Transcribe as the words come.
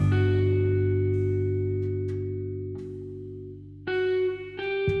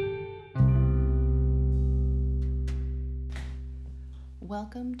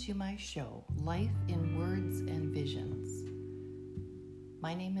welcome to my show, Life in Words and Visions.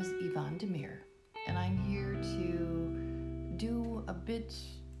 My name is Yvonne Demir, and I'm here to do a bit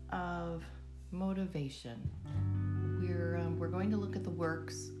of motivation. We're going to look at the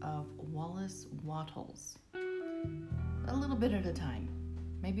works of Wallace Wattles, a little bit at a time,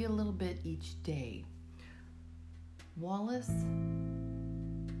 maybe a little bit each day. Wallace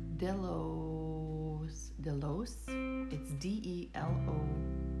Delos, it's Delois,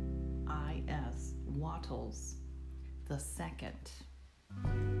 Wattles the second.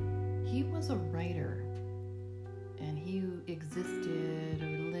 He was a writer, and he existed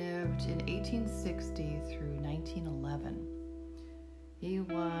or lived in 1860 through 1911. He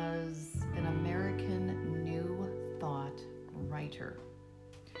was an American New Thought writer.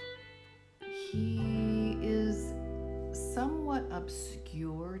 He is somewhat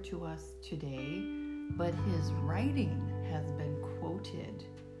obscure to us today, but his writing has been quoted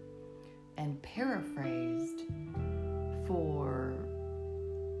and paraphrased for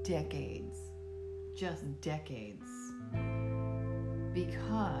decades, just decades,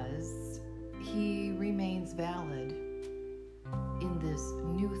 because he remains valid in this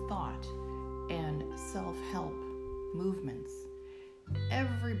new thought and self-help movements.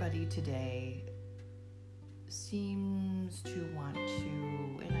 Everybody today seems to want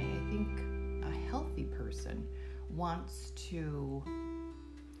to, and I think a healthy person wants to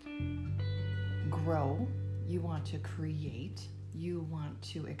grow, you want to create, you want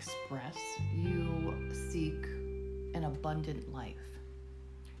to express, you seek an abundant life.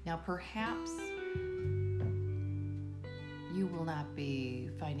 Now, perhaps you will not be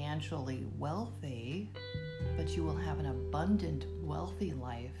financially wealthy, but you will have an abundant, wealthy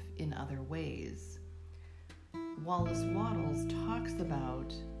life in other ways. Wallace Wattles talks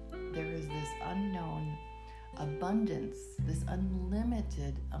about there is this unknown abundance, this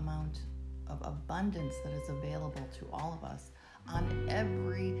unlimited amount of abundance that is available to all of us on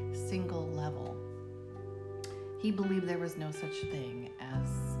every single level. He believed there was no such thing as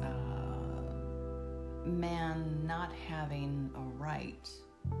man not having a right,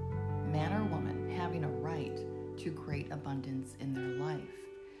 man or woman having a right to great abundance in their life,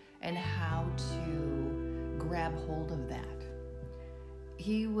 and how to grab hold of that.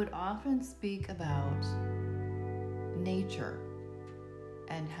 He would often speak about nature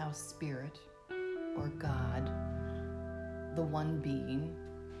and how spirit or God, the one being,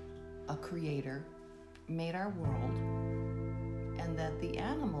 a creator, made our world, and that the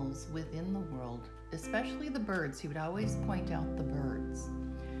animals within the world, especially the birds, he would always point out the birds,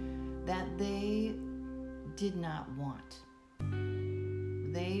 that they did not want.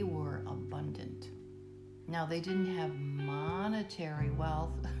 They were abundant. Now, they didn't have monetary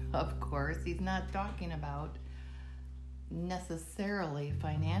wealth, of course. He's not talking about necessarily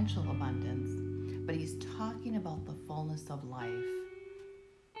financial abundance, but he's talking about the fullness of life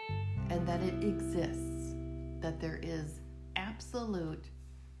and that it exists, that there is absolute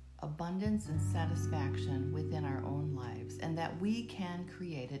abundance and satisfaction within our own lives, and that we can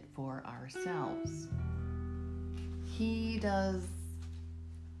create it for ourselves. He does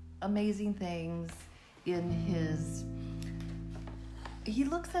amazing things in his, he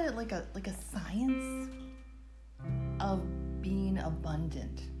looks at it like a science of being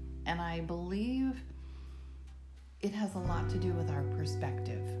abundant, and I believe it has a lot to do with our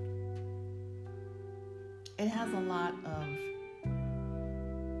perspective. It has a lot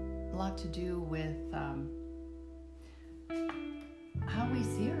to do with how we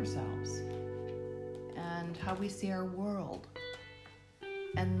see ourselves and how we see our world,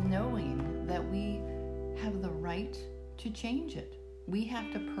 and knowing that we have the right to change it. We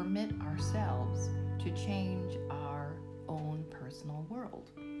have to permit ourselves to change our own personal world.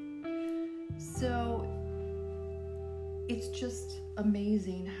 So it's just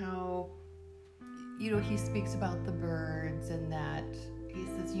amazing how, he speaks about the birds, and that he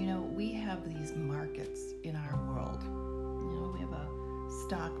says, we have these markets in our world. We have a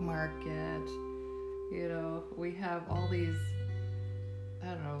stock market, we have all these,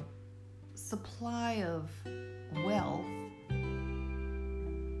 supply of wealth,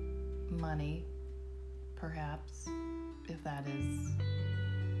 money, perhaps, if that is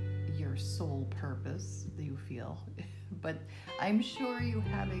your sole purpose that you feel. But I'm sure you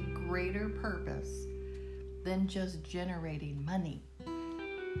have a greater purpose than just generating money.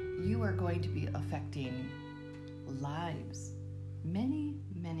 You are going to be affecting lives, many,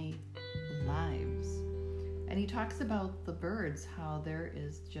 many lives. And he talks about the birds, how there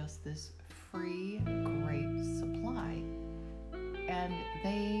is just this free, great supply, and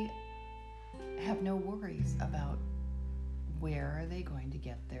they have no worries about where are they going to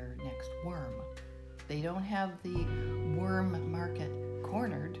get their next worm? They don't have the worm market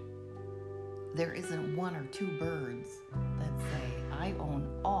cornered. There isn't one or two birds that say, I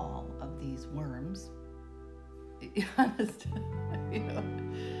own all of these worms. Honest,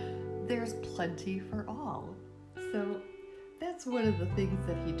 there's plenty for all. So that's one of the things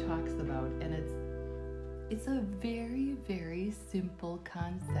that he talks about, and it's a very, very simple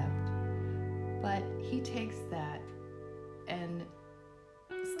concept, but he takes that and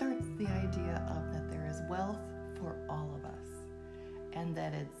starts the idea of that there is wealth for all of us, and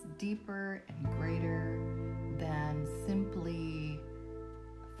that it's deeper and greater than simply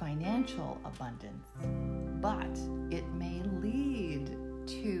financial abundance, but it may lead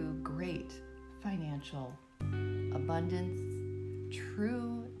to great financial abundance,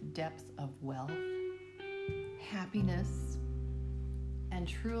 true depths of wealth, happiness, and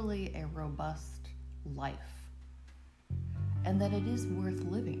truly a robust life. And that it is worth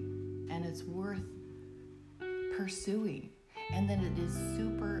living, and it's worth pursuing, and that it is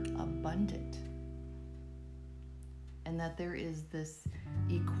super abundant, and that there is this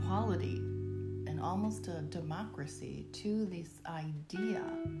equality and almost a democracy to this idea.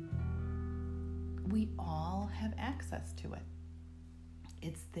 We all have access to it.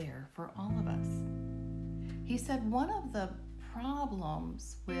 It's there for all of us. He said one of the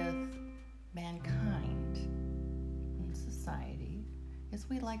problems with mankind in society is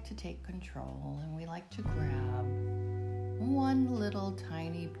we like to take control, and we like to grab one little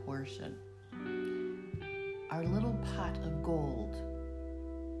tiny portion. Our little pot of gold.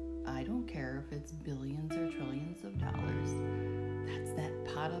 I don't care if it's billions or trillions of dollars. That's that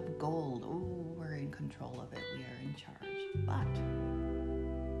pot of gold. Oh, we're in control of it. We are in charge. But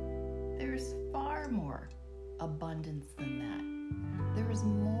there's far more abundance than that. There is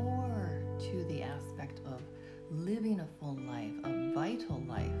more to the aspect of living a full life, a vital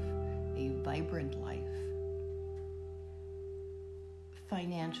life, a vibrant life.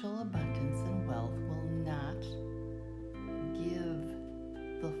 Financial abundance and wealth will not give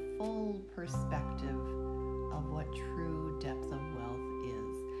the full perspective of what true depth of wealth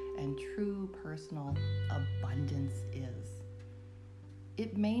is and true personal abundance is.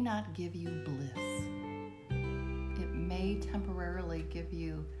 It may not give you bliss. It may temporarily give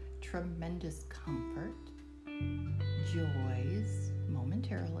you tremendous comfort, joys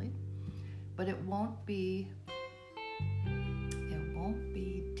momentarily, but it won't be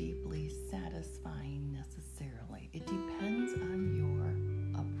deeply satisfying necessarily. It depends on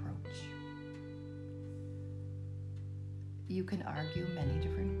your approach. You can argue many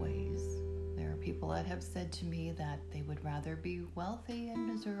different ways. There are people that have said to me that they would rather be wealthy and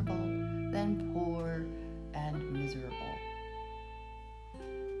miserable than poor and miserable.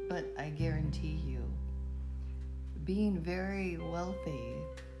 But I guarantee you, being very wealthy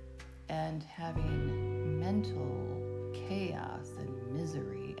and having mental chaos and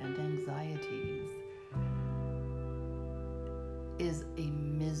misery and anxieties is a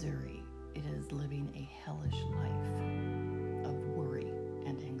misery. It is living a hellish life of worry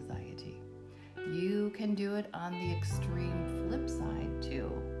and anxiety. You can do it on the extreme flip side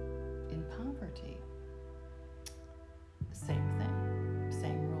too, in poverty. Same thing,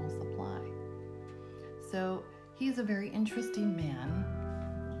 same rules apply. So he's a very interesting man,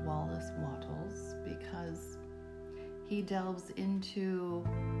 Wallace Wattles, because he delves into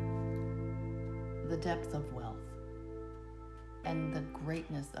the depth of wealth and the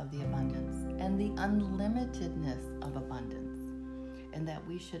greatness of the abundance and the unlimitedness of abundance, and that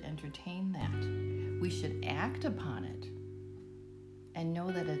we should entertain that. We should act upon it and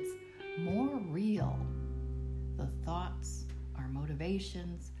know that it's more real. The thoughts, our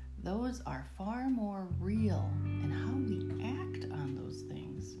motivations, those are far more real, and how we act on those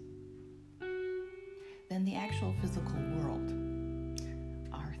things than the actual physical world.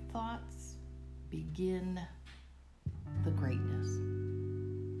 Our thoughts begin the greatness.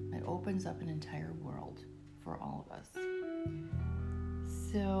 It opens up an entire world for all of us.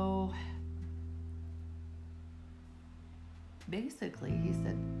 So basically, he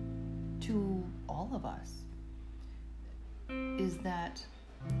said to all of us is that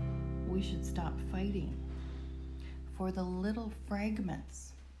we should stop fighting for the little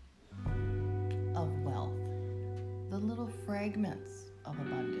fragments of wealth, the little fragments of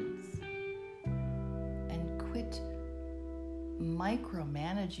abundance, and quit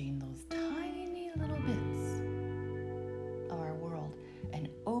micromanaging those tiny little bits of our world and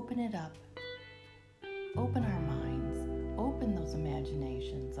open it up, open our minds, open those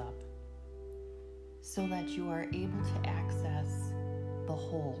imaginations up so that you are able to access the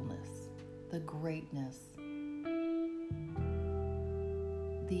wholeness, the greatness,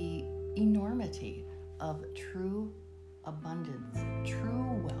 the enormity of true abundance,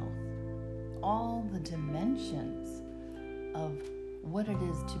 true wealth, all the dimensions of what it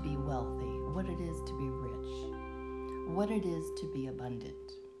is to be wealthy, what it is to be rich, what it is to be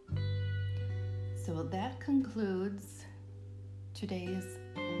abundant. So that concludes today's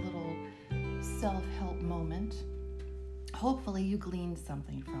little self-help moment. Hopefully you gleaned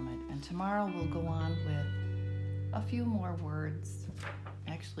something from it. And tomorrow we'll go on with a few more words.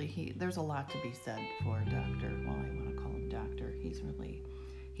 Actually, there's a lot to be said for Dr. Well, I want to call him Doctor.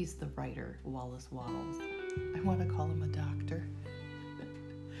 He's the writer, Wallace Wattles. I want to call him a doctor.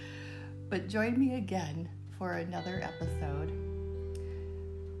 But join me again for another episode.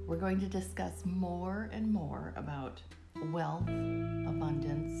 We're going to discuss more and more about wealth,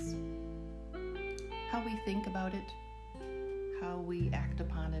 abundance, how we think about it, how we act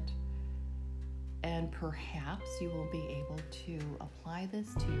upon it, and perhaps you will be able to apply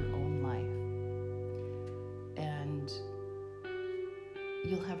this to your own life. And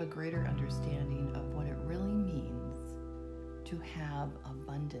you'll have a greater understanding of what it really means to have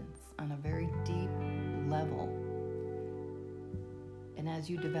abundance on a very deep level. And as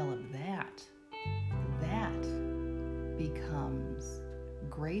you develop that becomes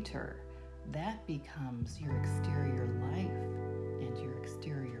greater. That becomes your exterior life, and your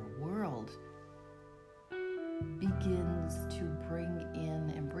exterior world begins to bring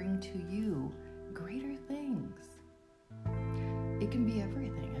in and bring to you greater things. It can be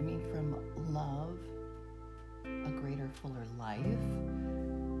everything. I mean, from love, a greater, fuller life,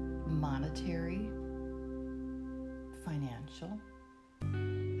 monetary, financial,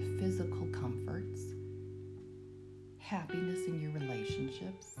 physical comforts, happiness in your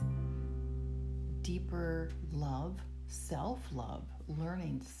relationships, deeper love, self-love.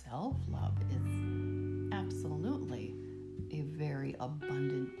 Learning self-love is absolutely a very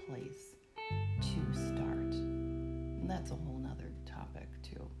abundant place to start. And that's a whole nother topic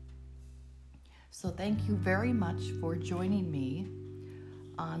too. So thank you very much for joining me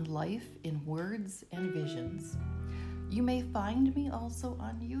on Life in Words and Visions. You may find me also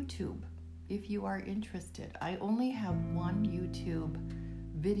on YouTube if you are interested. I only have one YouTube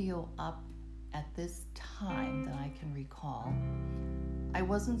video up at this time that I can recall. I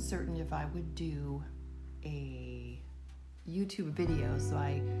wasn't certain if I would do a YouTube video, so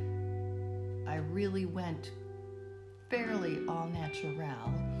I really went fairly all natural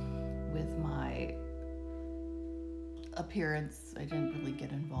with my appearance. I didn't really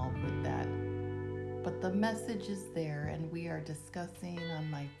get involved with that. But the message is there, and we are discussing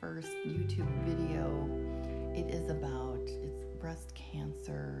on my first YouTube video. It's breast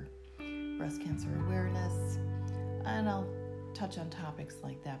cancer awareness, and I'll touch on topics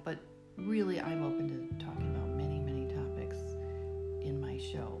like that. But really, I'm open to talking about many, many topics in my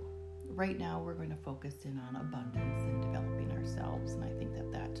show. Right now, we're going to focus in on abundance and developing ourselves, and I think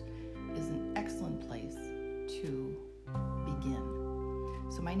that is an excellent place to begin.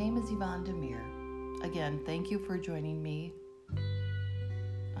 So my name is Yvonne Demir. Again, thank you for joining me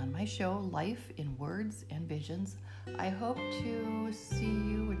on my show, Life in Words and Visions. I hope to see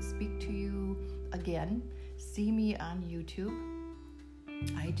you and speak to you again. See me on YouTube.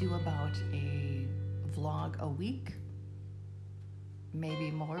 I do about a vlog a week, maybe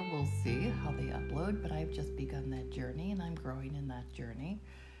more. We'll see how they upload, but I've just begun that journey, and I'm growing in that journey.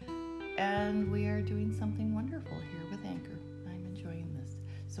 And we are doing something wonderful here with Anchor. I'm enjoying this.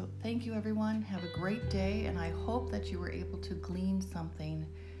 So thank you, everyone. Have a great day, and I hope that you were able to glean something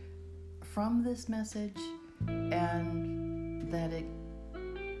from this message and that it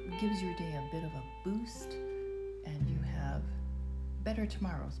gives your day a bit of a boost and you have better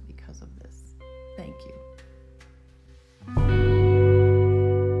tomorrows because of this. Thank you.